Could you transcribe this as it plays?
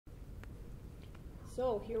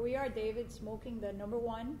So here we are, David, smoking the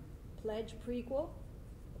 #1 Pledge Prequel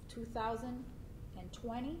of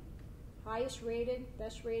 2020. Highest rated,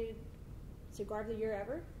 best rated cigar of the year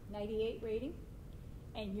ever, 98 rating.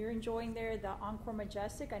 And you're enjoying there the Encore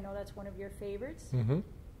Majestic. I know that's one of your favorites. Mm-hmm.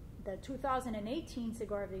 The 2018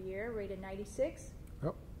 Cigar of the Year, rated 96.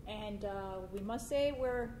 Yep. And we must say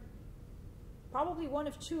we're probably one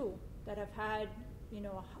of two that have had, you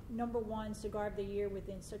know, a #1 Cigar of the Year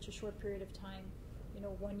within such a short period of time, you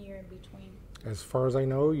know, 1 year in between. As far as I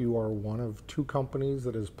know, you are one of 2 companies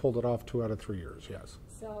that has pulled it off 2 out of 3 years, yes.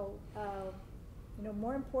 So, you know,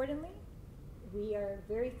 more importantly, we are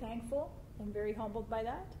very thankful and very humbled by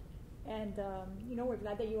that. And, you know, we're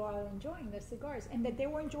glad that you are enjoying the cigars and that they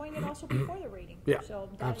were enjoying it also before the rating. Yeah, so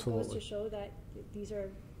that absolutely. goes to show that these are,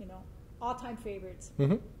 you know, all-time favorites.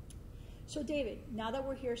 Mm-hmm. So, David, now that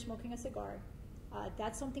we're here smoking a cigar,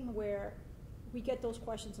 that's something where we get those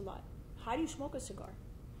questions a lot. How do you smoke a cigar?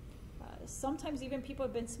 Sometimes even people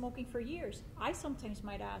have been smoking for years. I sometimes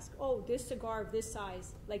might ask, oh, this cigar of this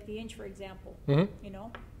size, like the Inch, for example, Mm-hmm. you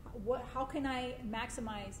know, how can I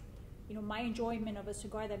maximize, you know, my enjoyment of a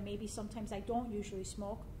cigar that maybe sometimes I don't usually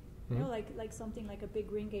smoke, you know, like something like a big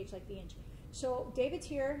green gauge like the Inch. So David's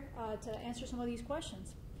here to answer some of these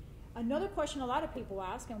questions. Another question a lot of people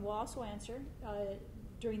ask, and we'll also answer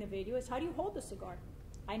during the video, is how do you hold the cigar?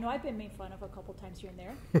 I know I've been made fun of a couple times here and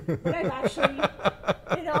there, but I've actually,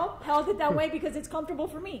 you know, held it that way because it's comfortable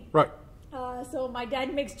for me. Right. So my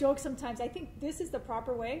dad makes jokes sometimes. I think this is the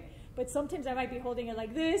proper way, but sometimes I might be holding it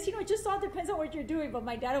like this. You know, it just all depends on what you're doing. But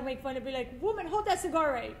my dad will make fun and be like, "Woman, hold that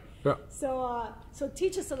cigar right." Yeah. So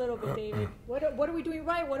teach us a little bit, David. What are we doing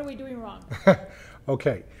right? What are we doing wrong?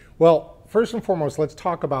 Okay. Well, first and foremost, let's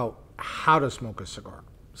talk about how to smoke a cigar.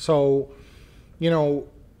 So, you know,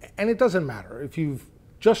 and it doesn't matter if you've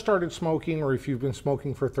just started smoking or if you've been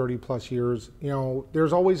smoking for 30 plus years, you know,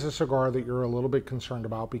 there's always a cigar that you're a little bit concerned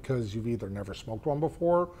about because you've either never smoked one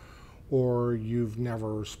before or you've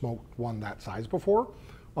never smoked one that size before.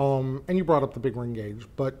 And you brought up the big ring gauge,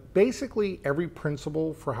 but basically every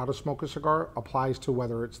principle for how to smoke a cigar applies to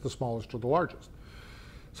whether it's the smallest or the largest.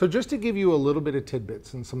 So just to give you a little bit of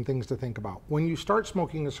tidbits and some things to think about, when you start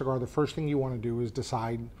smoking a cigar, the first thing you want to do is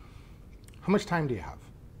decide how much time do you have.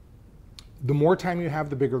 The more time you have,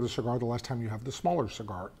 the bigger the cigar, the less time you have, the smaller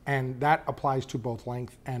cigar. And that applies to both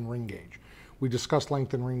length and ring gauge. We discussed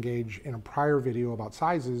length and ring gauge in a prior video about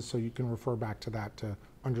sizes, so you can refer back to that to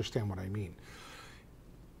understand what I mean.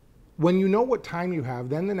 When you know what time you have,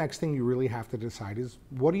 then the next thing you really have to decide is,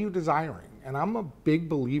 what are you desiring? And I'm a big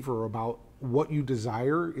believer about what you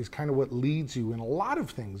desire is kind of what leads you in a lot of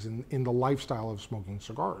things in the lifestyle of smoking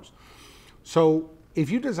cigars. So if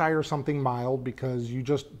you desire something mild because you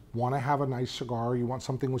just want to have a nice cigar, you want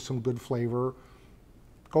something with some good flavor,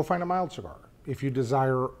 go find a mild cigar. If you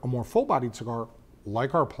desire a more full-bodied cigar,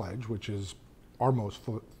 like our Pledge, which is our most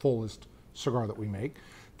fullest cigar that we make,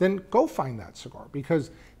 then go find that cigar because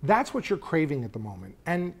that's what you're craving at the moment.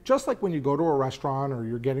 And just like when you go to a restaurant or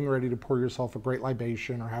you're getting ready to pour yourself a great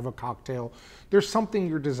libation or have a cocktail, there's something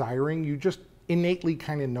you're desiring, you just innately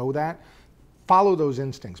kind of know that. Follow those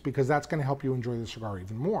instincts because that's going to help you enjoy the cigar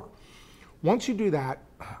even more. Once you do that,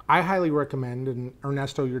 I highly recommend, and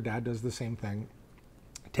Ernesto, your dad, does the same thing,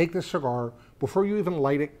 take the cigar, before you even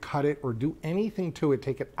light it, cut it, or do anything to it,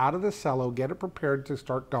 take it out of the cello, get it prepared to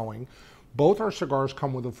start going. Both our cigars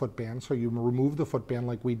come with a foot band, so you remove the foot band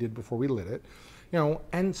like we did before we lit it, you know,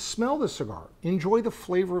 and smell the cigar. Enjoy the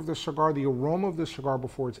flavor of the cigar, the aroma of the cigar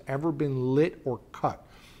before it's ever been lit or cut.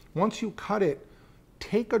 Once you cut it,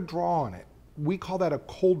 take a draw on it. We call that a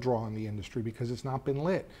cold draw in the industry because it's not been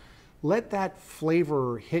lit. Let that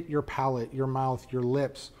flavor hit your palate, your mouth, your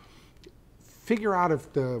lips. Figure out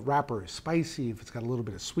if the wrapper is spicy, if it's got a little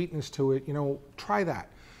bit of sweetness to it, you know, try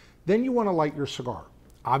that. Then you want to light your cigar.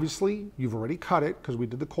 Obviously, you've already cut it because we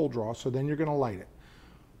did the cold draw, so then you're going to light it.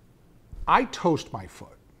 I toast my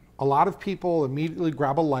foot. A lot of people immediately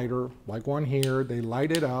grab a lighter, like one here, they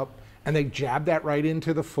light it up, and they jab that right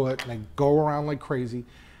into the foot, and they go around like crazy.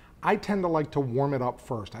 I tend to like to warm it up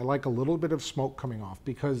first. I like a little bit of smoke coming off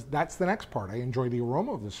because that's the next part. I enjoy the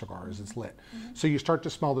aroma of the cigar as it's lit. So you start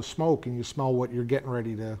to smell the smoke and you smell what you're getting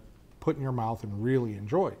ready to put in your mouth and really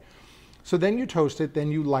enjoy. So then you toast it,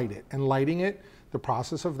 then you light it. And lighting it, the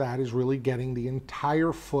process of that is really getting the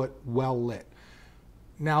entire foot well lit.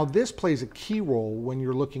 Now this plays a key role when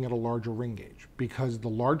you're looking at a larger ring gauge because the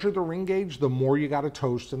larger the ring gauge, the more you got to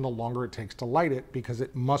toast and the longer it takes to light it because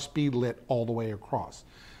it must be lit all the way across.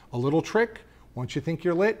 A little trick, once you think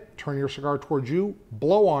you're lit, turn your cigar towards you,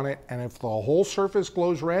 blow on it, and if the whole surface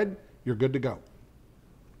glows red, you're good to go.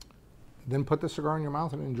 Then put the cigar in your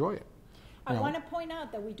mouth and enjoy it. I want to point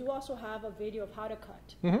out that we do also have a video of how to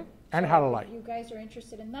cut. And how to light. If you guys are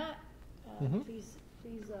interested in that, please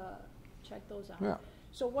check those out. Yeah.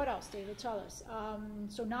 So what else, David? Tell us.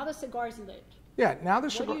 So now the cigar's lit. Yeah, now the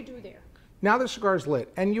cigar. What do you do there? Now the cigar's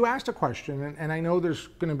lit. And you asked a question, and I know there's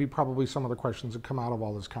going to be probably some other questions that come out of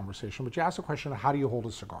all this conversation, but you asked a question of how do you hold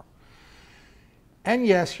a cigar? And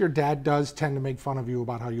yes, your dad does tend to make fun of you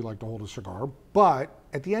about how you like to hold a cigar, but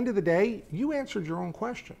at the end of the day, you answered your own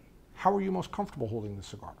question. How are you most comfortable holding the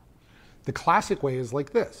cigar? The classic way is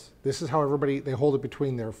like this. This is how they hold it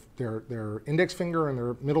between their index finger and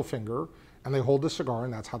their middle finger, and they hold the cigar,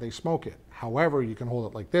 and that's how they smoke it. However, you can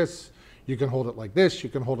hold it like this, you can hold it like this, you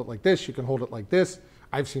can hold it like this, you can hold it like this.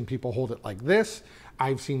 I've seen people hold it like this.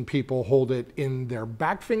 I've seen people hold it in their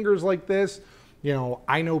back fingers like this. You know,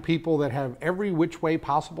 I know people that have every which way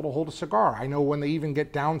possible to hold a cigar. I know when they even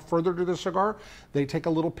get down further to the cigar, they take a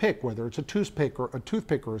little pick, whether it's a toothpick or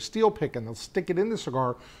a steel pick, and they'll stick it in the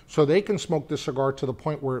cigar so they can smoke the cigar to the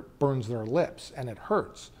point where it burns their lips and it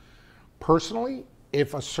hurts. Personally,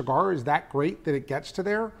 if a cigar is that great that it gets to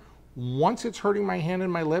there, once it's hurting my hand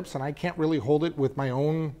and my lips and I can't really hold it with my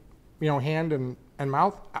own, hand and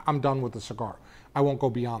mouth, I'm done with the cigar. I won't go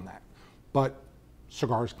beyond that. But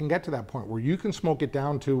cigars can get to that point where you can smoke it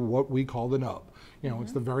down to what we call the nub.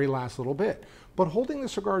 It's the very last little bit. But holding the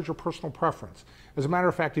cigar is your personal preference. As a matter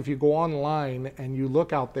of fact, if you go online and you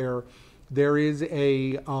look out there, there is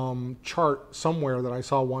a chart somewhere that I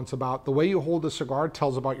saw once about the way you hold a cigar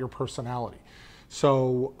tells about your personality.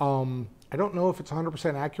 So I don't know if it's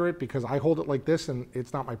 100% accurate because I hold it like this and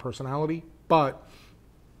it's not my personality, but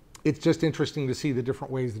it's just interesting to see the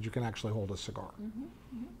different ways that you can actually hold a cigar.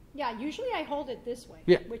 Yeah, usually I hold it this way,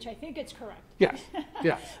 which I think it's correct. Yes,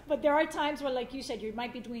 yes. But there are times where, like you said, you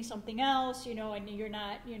might be doing something else, and you're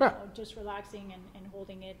not, just relaxing and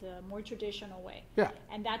holding it the more traditional way. Yeah.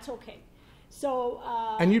 And that's okay. So.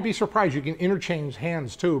 And you'd be surprised. You can interchange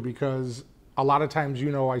hands too, because a lot of times,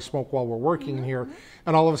 I smoke while we're working in here,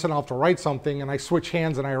 and all of a sudden I'll have to write something, and I switch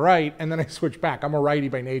hands and I write, and then I switch back. I'm a righty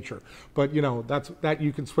by nature, but that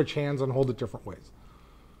you can switch hands and hold it different ways.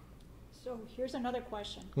 So here's another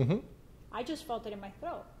question. I just felt it in my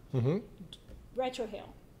throat. Retrohale.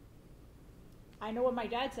 I know what my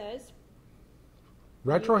dad says.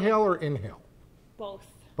 Retrohale or inhale? Both.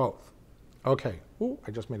 Both. Okay. Ooh,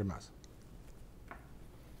 I just made a mess.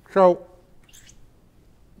 So.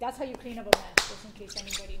 That's how you clean up a mess, just in case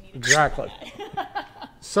anybody needs. Exactly.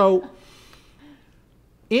 So,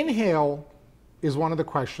 inhale is one of the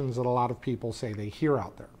questions that a lot of people say they hear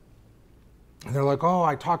out there. And they're like, oh,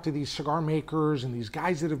 I talk to these cigar makers and these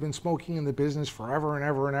guys that have been smoking in the business forever and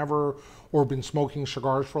ever and ever, or been smoking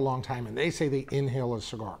cigars for a long time, and they say they inhale a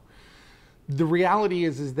cigar. The reality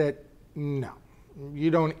is that no,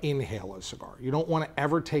 you don't inhale a cigar. You don't want to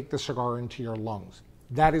ever take the cigar into your lungs.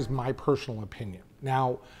 That is my personal opinion.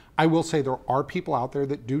 Now, I will say there are people out there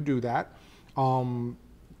that do that.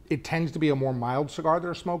 It tends to be a more mild cigar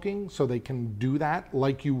they're smoking, so they can do that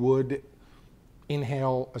like you would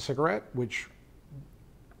inhale a cigarette, which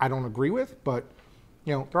I don't agree with, but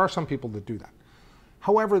there are some people that do that.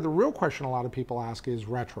 However, the real question a lot of people ask is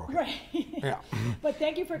retrohale. Right. Yeah. But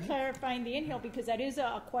thank you for clarifying the inhale, because that is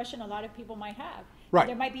a question a lot of people might have. Right.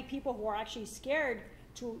 There might be people who are actually scared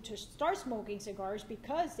to start smoking cigars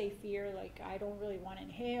because they fear, like, I don't really want to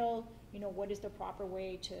inhale, what is the proper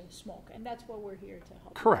way to smoke? And that's what we're here to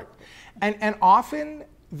help. Correct. And often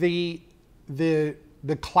the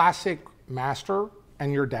classic master,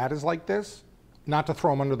 and your dad is like this, not to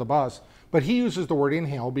throw him under the bus, but he uses the word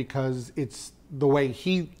inhale because it's the way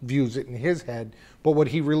he views it in his head, but what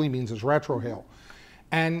he really means is retrohale.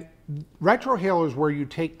 And retrohale is where you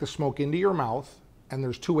take the smoke into your mouth, and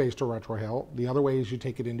there's two ways to retrohale. The other way is you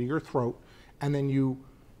take it into your throat, and then you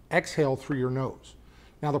exhale through your nose.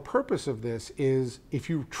 Now, the purpose of this is if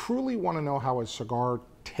you truly want to know how a cigar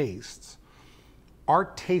tastes, our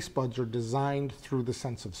taste buds are designed through the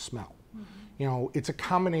sense of smell. It's a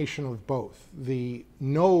combination of both. The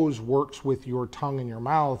nose works with your tongue and your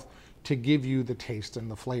mouth to give you the taste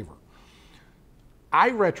and the flavor.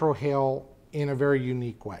 I retrohale in a very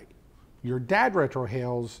unique way. Your dad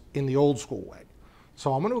retrohales in the old school way.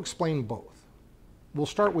 So I'm going to explain both. We'll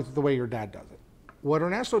start with the way your dad does it. What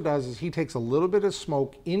Ernesto does is he takes a little bit of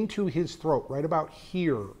smoke into his throat, right about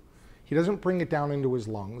here. He doesn't bring it down into his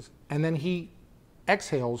lungs, and then he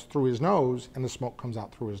exhales through his nose, and the smoke comes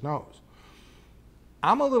out through his nose.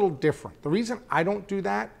 I'm a little different. The reason I don't do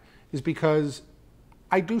that is because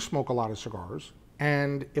I do smoke a lot of cigars,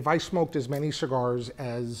 and if I smoked as many cigars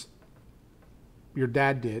as your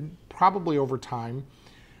dad did, probably over time,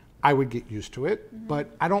 I would get used to it,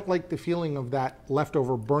 but I don't like the feeling of that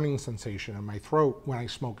leftover burning sensation in my throat when I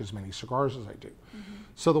smoke as many cigars as I do.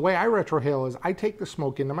 So the way I retrohale is I take the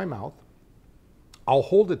smoke into my mouth, I'll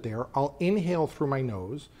hold it there, I'll inhale through my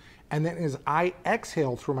nose, and then as I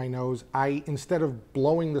exhale through my nose, instead of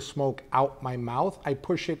blowing the smoke out my mouth, I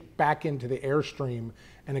push it back into the airstream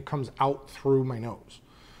and it comes out through my nose.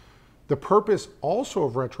 The purpose also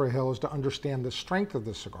of retrohale is to understand the strength of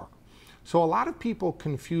the cigar. So a lot of people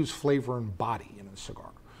confuse flavor and body in a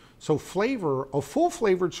cigar. So flavor, a full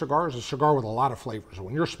flavored cigar is a cigar with a lot of flavors.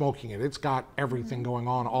 When you're smoking it, it's got everything going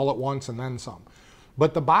on all at once and then some.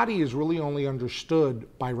 But the body is really only understood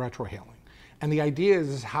by retrohaling. And the idea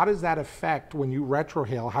is how does that affect, when you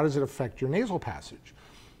retrohale, how does it affect your nasal passage?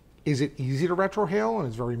 Is it easy to retrohale and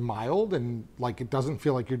it's very mild and like it doesn't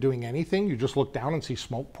feel like you're doing anything? You just look down and see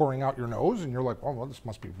smoke pouring out your nose and you're like, oh, well, this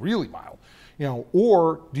must be really mild. You know,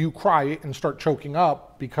 or do you cry it and start choking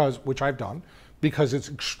up because, which I've done, because it's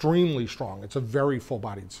extremely strong. It's a very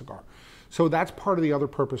full-bodied cigar. So that's part of the other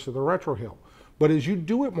purpose of the retrohale. But as you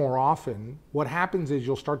do it more often, what happens is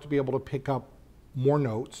you'll start to be able to pick up more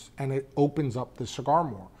notes and it opens up the cigar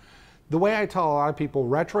more. The way I tell a lot of people,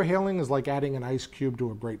 retrohaling is like adding an ice cube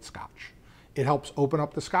to a great scotch. It helps open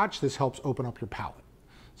up the scotch. This helps open up your palate.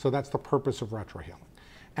 So that's the purpose of retrohaling.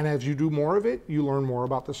 And as you do more of it, you learn more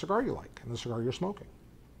about the cigar you like and the cigar you're smoking.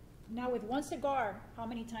 Now with one cigar, how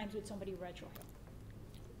many times would somebody retrohale?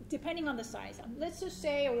 Depending on the size. Let's just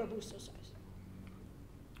say a Robusto size.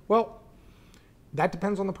 Well, that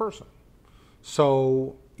depends on the person.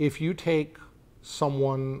 So if you take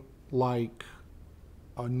someone like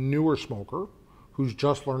a newer smoker who's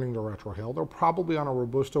just learning to retrohale, they'll probably on a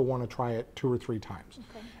Robusto want to try it 2 or 3 times.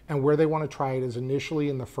 Okay. And where they want to try it is initially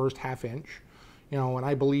in the first ½ inch. You know, and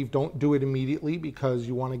I believe don't do it immediately because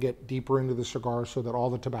you want to get deeper into the cigar so that all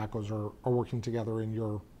the tobaccos are working together in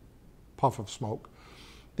your puff of smoke.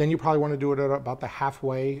 Then you probably want to do it at about the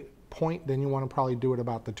halfway point. Then you want to probably do it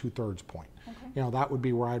about the 2/3 point. Okay. You know, that would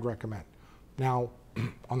be where I'd recommend. Now,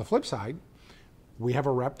 on the flip side, we have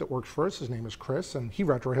a rep that works for us. His name is Chris, and he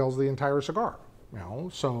retrohales the entire cigar. You know,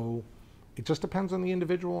 so it just depends on the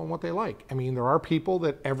individual and what they like. I mean, there are people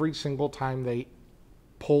that every single time they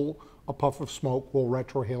pull a puff of smoke will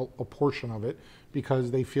retrohale a portion of it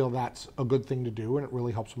because they feel that's a good thing to do and it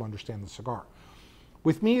really helps them understand the cigar.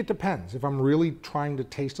 With me, it depends. If I'm really trying to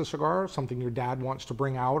taste a cigar, something your dad wants to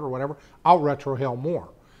bring out or whatever, I'll retrohale more.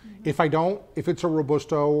 If I don't, if it's a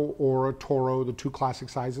Robusto or a Toro, the 2 classic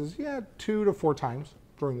sizes, yeah, 2 to 4 times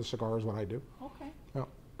during the cigar is what I do. Okay. Yeah.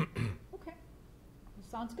 Okay. Well,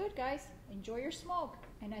 sounds good, guys. Enjoy your smoke.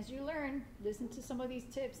 And as you learn, listen to some of these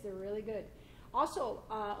tips. They're really good. Also,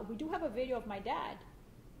 we do have a video of my dad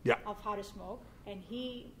of how to smoke, and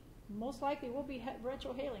he most likely will be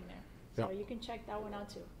retrohaling there. So you can check that one out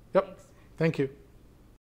too. Yep. Thanks. Thank you.